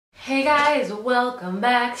Hey guys, welcome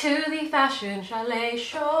back to the Fashion Chalet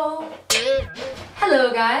Show.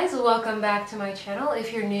 Hello guys, welcome back to my channel.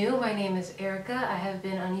 If you're new, my name is Erica. I have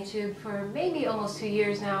been on YouTube for maybe almost 2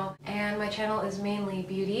 years now, and my channel is mainly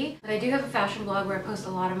beauty. But I do have a fashion blog where I post a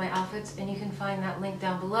lot of my outfits, and you can find that link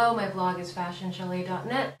down below. My blog is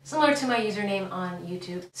fashionchalet.net, similar to my username on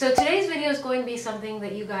YouTube. So today's video is going to be something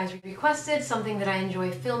that you guys requested, something that I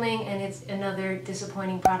enjoy filming, and it's another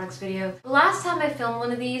disappointing products video. The last time I filmed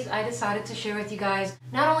one of these, I decided to share with you guys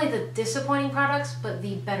not only the disappointing products, but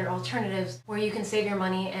the better alternatives where you can save your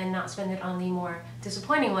money and not spend it on the more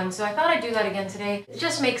disappointing ones. So I thought I'd do that again today. It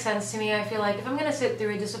just makes sense to me. I feel like if I'm gonna sit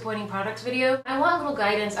through a disappointing products video, I want a little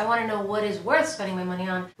guidance. I want to know what is worth spending my money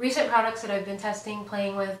on. Recent products that I've been testing,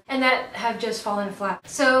 playing with, and that have just fallen flat.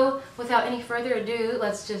 So without any further ado,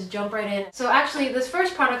 let's just jump right in. So actually, this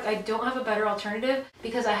first product, I don't have a better alternative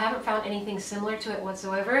because I haven't found anything similar to it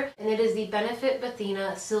whatsoever, and it is the Benefit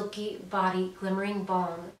BATHINA Silky Body Glimmering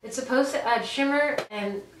Balm. It's supposed to add shimmer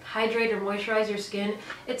and hydrate or moisturize your skin.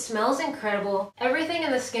 It smells incredible. Everything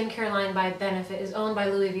in the skincare line by Benefit is owned by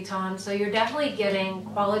Louis Vuitton, so you're definitely getting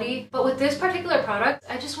quality. But with this particular product,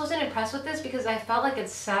 I just wasn't impressed with this because I felt like it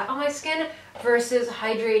sat on my skin versus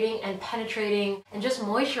hydrating and penetrating and just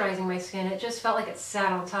moisturizing my skin. It just felt like it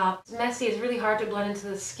sat on top. It's messy, it's really hard to blend into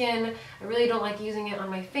the skin. I really don't like using it on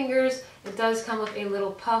my fingers. It does come with a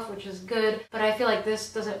little puff, which is good, but I feel like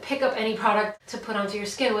this doesn't pick up any product to put onto your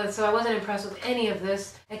skin with, so I wasn't impressed with any of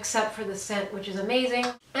this except for the scent, which is amazing.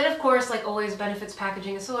 And of course, like always, Benefit's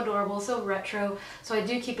packaging is so adorable, so retro, so I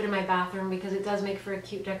do keep it in my bathroom because it does make for a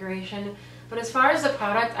cute decoration. But as far as the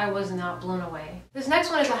product, I was not blown away. This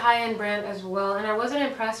next one is a high-end brand as well, and I wasn't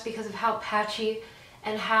impressed because of how patchy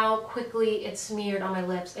and how quickly it smeared on my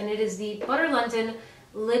lips. And it is the Butter London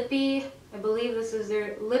Lippy, I believe this is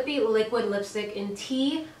their Lippy liquid lipstick in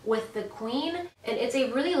Tea with the Queen. And it's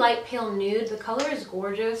a really light pale nude. The color is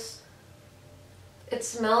gorgeous. It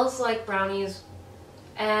smells like brownies.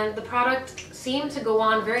 And the product seemed to go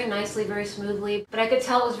on very nicely, very smoothly, but I could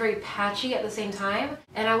tell it was very patchy at the same time,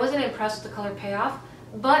 and I wasn't impressed with the color payoff.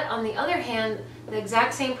 But on the other hand, the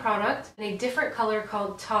exact same product in a different color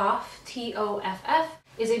called Toff, T-O-F-F,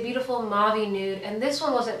 is a beautiful mauve nude, and this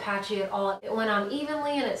one wasn't patchy at all. It went on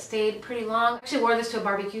evenly and it stayed pretty long. I actually wore this to a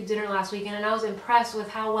barbecue dinner last weekend, and I was impressed with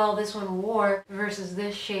how well this one wore versus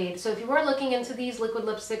this shade. So if you were looking into these liquid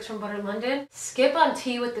lipsticks from Butter London, skip on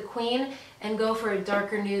Tea with the Queen and go for a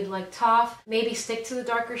darker nude like Toff. Maybe stick to the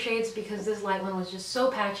darker shades because this light one was just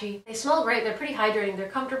so patchy. They smell great, they're pretty hydrating, they're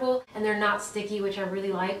comfortable, and they're not sticky, which I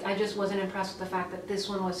really liked. I just wasn't impressed with the fact that this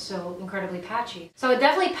one was so incredibly patchy. So I would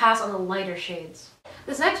definitely pass on the lighter shades.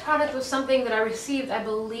 This next product was something that I received, I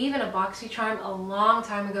believe, in a BoxyCharm a long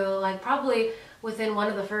time ago, like probably within one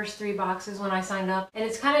of the first 3 boxes when I signed up, and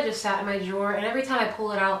it's kind of just sat in my drawer, and every time I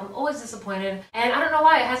pull it out, I'm always disappointed, and I don't know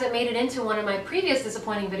why it hasn't made it into one of my previous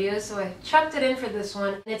disappointing videos, so I chucked it in for this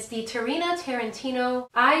one. And it's the TARINA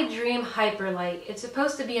I Dream Hyperlight. It's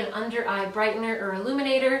supposed to be an under-eye brightener or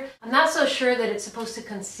illuminator. I'm not so sure that it's supposed to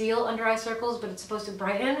conceal under-eye circles, but it's supposed to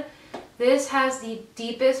brighten. This has the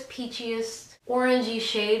deepest, peachiest, orangey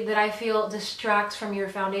shade that I feel distracts from your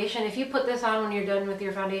foundation. If you put this on when you're done with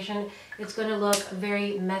your foundation, it's going to look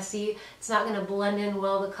very messy. It's not going to blend in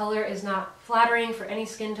well. The color is not flattering for any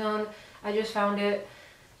skin tone. I just found it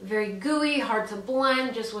very gooey, hard to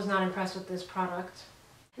blend, just was not impressed with this product.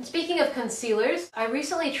 And speaking of concealers, I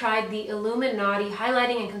recently tried the ILLUMI-NAUGHTY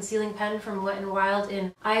highlighting and concealing pen from Wet n Wild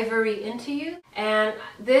in I-VORY Into You, and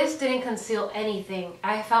this didn't conceal anything.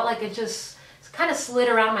 I felt like it just kind of slid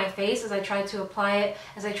around my face as I tried to apply it,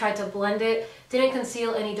 as I tried to blend it. Didn't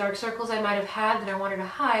conceal any dark circles I might have had that I wanted to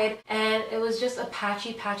hide, and it was just a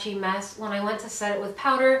patchy mess. When I went to set it with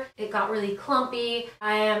powder, it got really clumpy.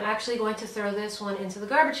 I am actually going to throw this one into the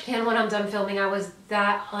garbage can when I'm done filming. I was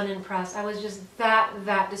that unimpressed. I was just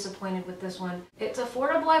that disappointed with this one. It's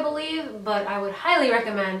affordable, I believe, but I would highly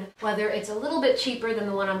recommend, whether it's a little bit cheaper than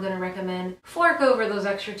the one I'm going to recommend, fork over those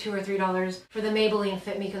extra $2 or $3 for the Maybelline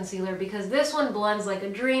Fit Me Concealer, because this one blends like a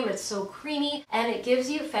dream. It's so creamy, and it gives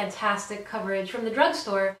you fantastic coverage. From the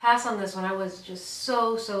drugstore, pass on this one. I was just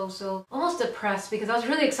so almost depressed because I was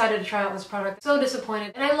really excited to try out this product. So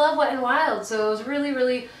disappointed. And I love Wet n Wild, so I was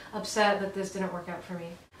really upset that this didn't work out for me.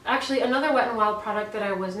 Actually, another Wet n Wild product that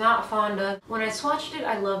I was not fond of, when I swatched it,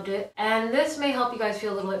 I loved it. And this may help you guys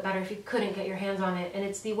feel a little bit better if you couldn't get your hands on it. And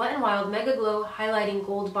it's the Wet n Wild Mega Glow Highlighting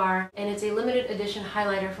Gold Bar. And it's a limited edition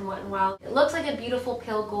highlighter from Wet n Wild. It looks like a beautiful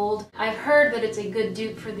pale gold. I've heard that it's a good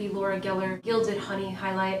dupe for the Laura Geller Gilded Honey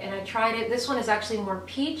highlight. And I tried it. This one is actually more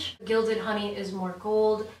peach. Gilded Honey is more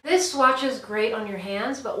gold. This swatches great on your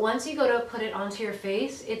hands, but once you go to put it onto your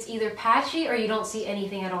face, it's either patchy or you don't see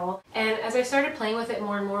anything at all. And as I started playing with it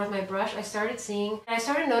more and more with my brush, I started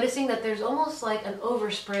noticing that there's almost like an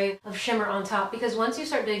overspray of shimmer on top, because once you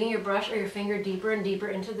start digging your brush or your finger deeper and deeper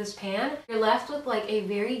into this pan, you're left with like a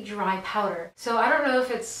very dry powder. So I don't know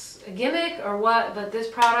if it's a gimmick or what, but this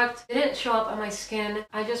product didn't show up on my skin.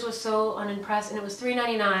 I just was so unimpressed, and it was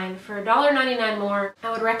 $3.99. For $1.99 more,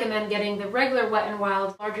 I would recommend getting the regular Wet n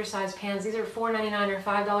Wild larger size pans. These are $4.99 or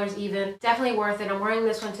 $5 even. Definitely worth it. I'm wearing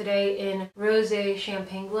this one today in Rosé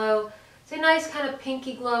Champagne Glow. It's a nice kind of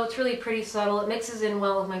pinky glow. It's really pretty subtle. It mixes in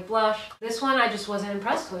well with my blush. This one I just wasn't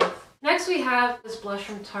impressed with. Next we have this blush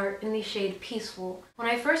from Tarte in the shade Peaceful. When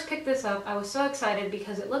I first picked this up, I was so excited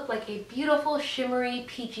because it looked like a beautiful shimmery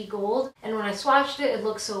peachy gold, and when I swatched it, it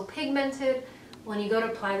looked so pigmented. When you go to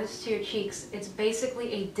apply this to your cheeks, it's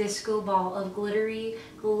basically a disco ball of glittery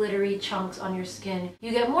chunks on your skin. You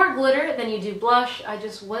get more glitter than you do blush. I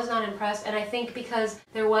just was not impressed, and I think because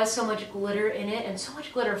there was so much glitter in it and so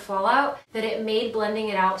much glitter fallout that it made blending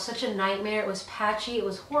it out such a nightmare. It was patchy, it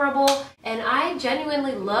was horrible, and I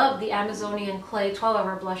genuinely love the Amazonian Clay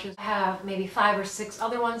 12-hour blushes. I have maybe 5 or 6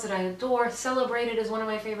 other ones that I adore. Celebrated is one of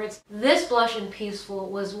my favorites. This blush in Peaceful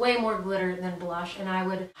was way more glitter than blush, and I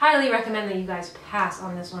would highly recommend that you guys pass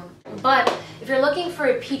on this one. But if you're looking for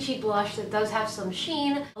a peachy blush that does have some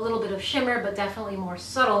sheen, a little bit of shimmer, but definitely more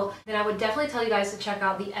subtle, then I would definitely tell you guys to check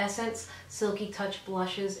out the Essence Silky Touch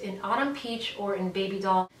blushes in Autumn Peach or in Baby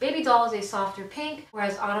Doll. Baby Doll is a softer pink,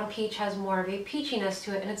 whereas Autumn Peach has more of a peachiness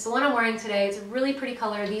to it, and it's the one I'm wearing today. It's a really pretty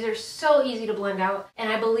color. These are so easy to blend out, and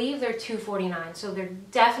I believe they're $2.49, so they're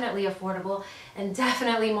definitely affordable and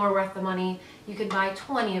definitely more worth the money. You could buy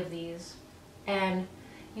 20 of these, and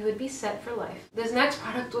you would be set for life. This next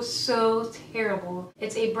product was so terrible.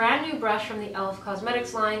 It's a brand new brush from the e.l.f.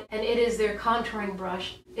 Cosmetics line, and it is their contouring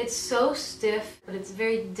brush. It's so stiff, but it's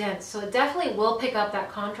very dense, so it definitely will pick up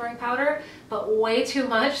that contouring powder, but way too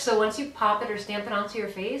much, so once you pop it or stamp it onto your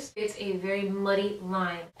face, it's a very muddy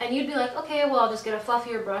line. And you'd be like, okay, well, I'll just get a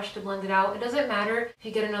fluffier brush to blend it out. It doesn't matter if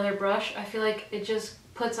you get another brush. I feel like it just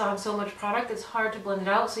puts on so much product, it's hard to blend it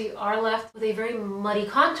out, so you are left with a very muddy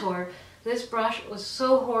contour. This brush was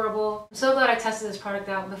so horrible. I'm so glad I tested this product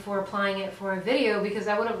out before applying it for a video, because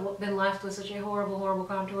I would have been left with such a horrible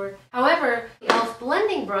contour. However, the e.l.f.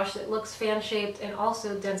 blending brush that looks fan-shaped and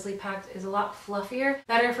also densely packed is a lot fluffier,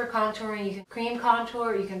 better for contouring. You can cream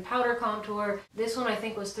contour, you can powder contour. This one I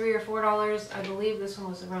think was $3 or $4. I believe this one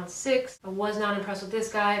was around $6. I was not impressed with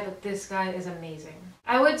this guy, but this guy is amazing.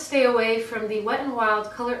 I would stay away from the Wet n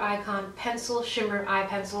Wild Color Icon Pencil Shimmer Eye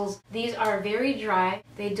Pencils. These are very dry.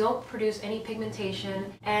 They don't produce any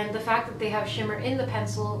pigmentation, and the fact that they have shimmer in the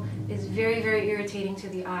pencil is very irritating to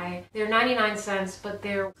the eye. They're 99 cents, but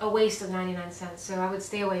they're a waste of 99 cents, so I would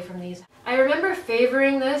stay away from these. I remember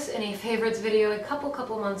favoring this in a favorites video a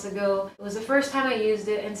couple months ago. It was the first time I used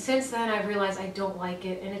it, and since then I've realized I don't like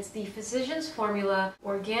it, and it's the Physicians Formula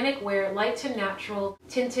Organic Wear Light to Natural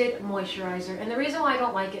Tinted Moisturizer. And the reason why I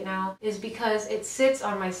don't like it now is because it sits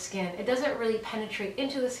on my skin. It doesn't really penetrate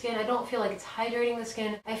into the skin. I don't feel like it's hydrating the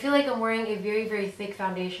skin. I feel like I'm wearing a very thick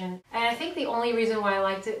foundation, and I think the only reason why I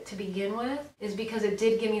liked it to begin with is because it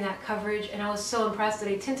did give me that coverage, and I was so impressed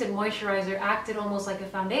that a tinted moisturizer acted almost like a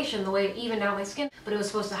foundation, the way it evened out my skin, but it was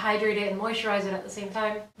supposed to hydrate it and moisturize it at the same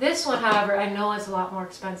time. This one, however, I know it's a lot more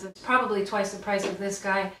expensive. It's probably twice the price of this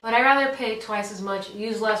guy, but I'd rather pay twice as much,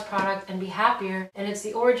 use less product, and be happier. And it's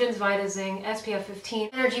the Origins Vitazing SPF 15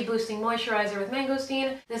 Energy Boosting Moisturizer with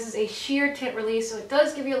Mangosteen. This is a sheer tint release, so it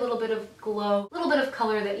does give you a little bit of glow, a little bit of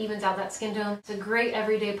color that evens out that skin tone. It's a great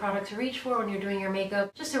everyday product to reach for when you're doing your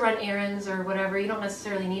makeup, just to run errands or whatever. You don't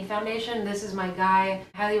necessarily need foundation. This is my guy.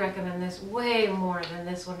 I highly recommend this way more than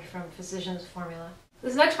this one from Physicians Formula.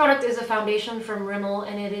 This next product is a foundation from Rimmel,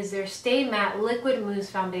 and it is their Stay Matte Liquid Mousse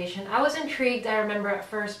Foundation. I was intrigued, I remember at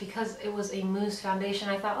first, because it was a mousse foundation.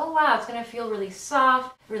 I thought, oh wow, it's going to feel really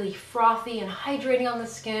soft, really frothy and hydrating on the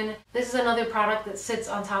skin. This is another product that sits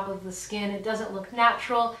on top of the skin. It doesn't look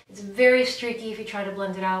natural. It's very streaky if you try to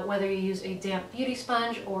blend it out, whether you use a damp beauty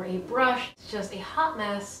sponge or a brush. It's just a hot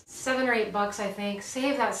mess. $7 or $8 I think.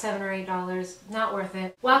 Save that $7 or $8. Not worth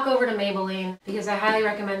it. Walk over to Maybelline, because I highly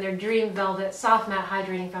recommend their Dream Velvet Soft Matte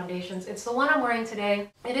Hydrating Foundations. It's the one I'm wearing today.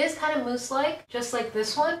 It is kind of mousse-like, just like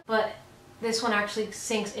this one, but This one actually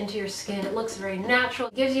sinks into your skin. It looks very natural.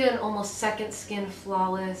 It gives you an almost second skin,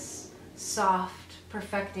 flawless, soft,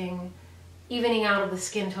 perfecting, evening out of the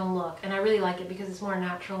skin tone look. And I really like it because it's more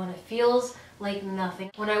natural and it feels like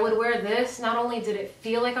nothing. When I would wear this, not only did it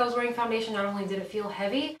feel like I was wearing foundation, not only did it feel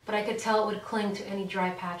heavy, but I could tell it would cling to any dry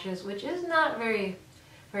patches, which is not very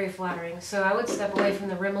flattering. So I would step away from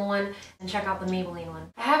the Rimmel one and check out the Maybelline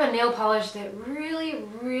one. I have a nail polish that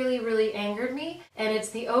really angered me, and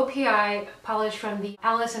it's the O.P.I polish from the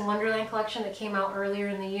Alice in Wonderland collection that came out earlier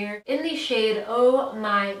in the year in the shade Oh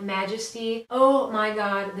My Majesty. Oh my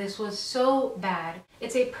god, this was so bad.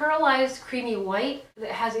 It's a pearlized creamy white that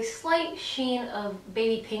has a slight sheen of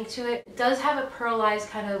baby pink to it. It does have a pearlized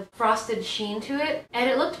kind of frosted sheen to it, and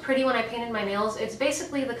it looked pretty when I painted my nails. It's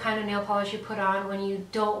basically the kind of nail polish you put on when you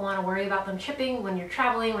don't want to worry about them chipping, when you're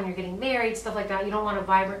traveling, when you're getting married, stuff like that. You don't want a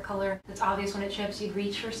vibrant color that's obvious when it chips. You'd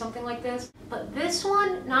reach for something like this. But this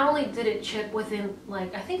one, not only did it chip within,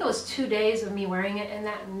 like, I think it was 2 days of me wearing it, and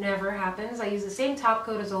that never happens. I use the same top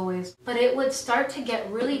coat as always, but it would start to get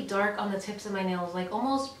really dark on the tips of my nails, like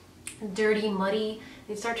almost dirty, muddy.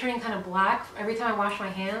 They'd start turning kind of black. Every time I wash my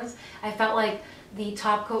hands, I felt like the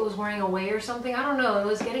top coat was wearing away or something. I don't know, it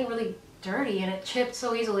was getting really dirty and it chipped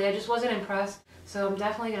so easily. I just wasn't impressed, so I'm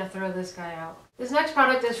definitely going to throw this guy out. This next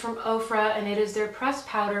product is from OFRA, and it is their pressed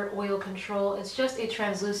powder oil control. It's just a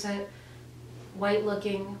translucent, white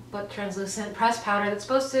looking but translucent pressed powder that's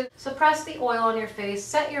supposed to suppress the oil on your face,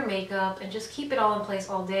 set your makeup, and just keep it all in place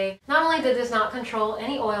all day. Not only did this not control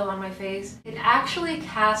any oil on my face, it actually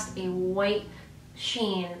cast a white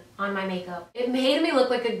sheen on my makeup. It made me look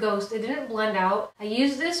like a ghost. It didn't blend out. I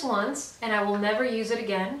used this once and I will never use it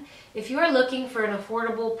again. If you are looking for an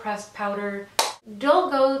affordable pressed powder,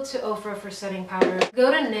 don't go to OFRA for setting powder. Go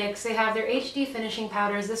to NYX. They have their HD finishing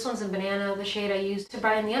powders. This one's in Banana, the shade I used to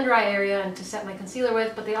brighten the under eye area and to set my concealer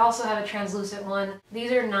with, but they also have a translucent one.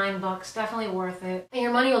 These are $9, definitely worth it. And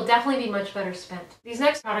your money will definitely be much better spent. These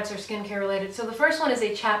next products are skincare related. So the first one is a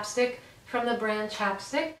chapstick from the brand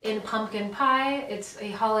CHAPSTICK in pumpkin pie. It's a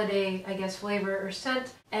holiday, I guess, flavor or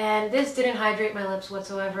scent. And this didn't hydrate my lips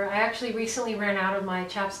whatsoever. I actually recently ran out of my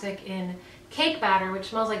chapstick in cake batter, which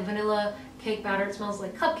smells like vanilla cake batter. It smells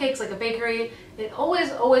like cupcakes, like a bakery. It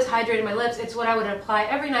always hydrated my lips. It's what I would apply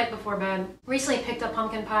every night before bed. Recently picked up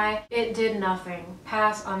pumpkin pie. It did nothing.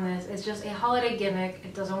 Pass on this. It's just a holiday gimmick.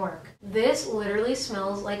 It doesn't work. This literally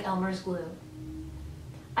smells like Elmer's glue.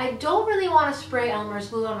 I don't really want to spray Elmer's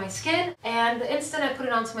glue on my skin, and the instant I put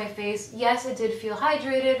it onto my face, yes, it did feel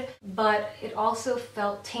hydrated, but it also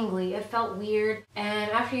felt tingly. It felt weird, and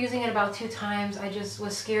after using it about 2 times, I just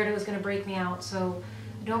was scared it was going to break me out, so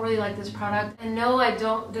I don't really like this product. And no, I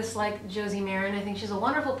don't dislike Josie Maran. I think she's a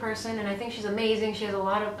wonderful person, and I think she's amazing. She has a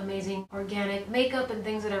lot of amazing organic makeup and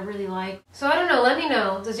things that I really like. So I don't know, let me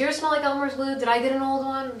know. Does yours smell like Elmer's glue? Did I get an old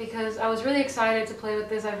one? Because I was really excited to play with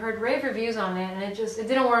this. I've heard rave reviews on it, and it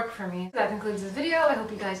didn't work for me. That concludes this video. I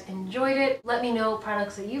hope you guys enjoyed it. Let me know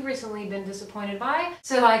products that you've recently been disappointed by,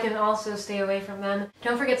 so I can also stay away from them.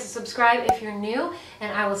 Don't forget to subscribe if you're new,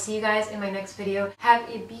 and I will see you guys in my next video. Have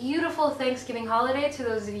a beautiful Thanksgiving holiday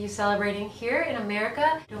to those of you celebrating here in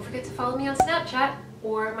America. Don't forget to follow me on Snapchat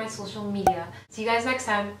or my social media. See you guys next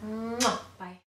time. Mwah.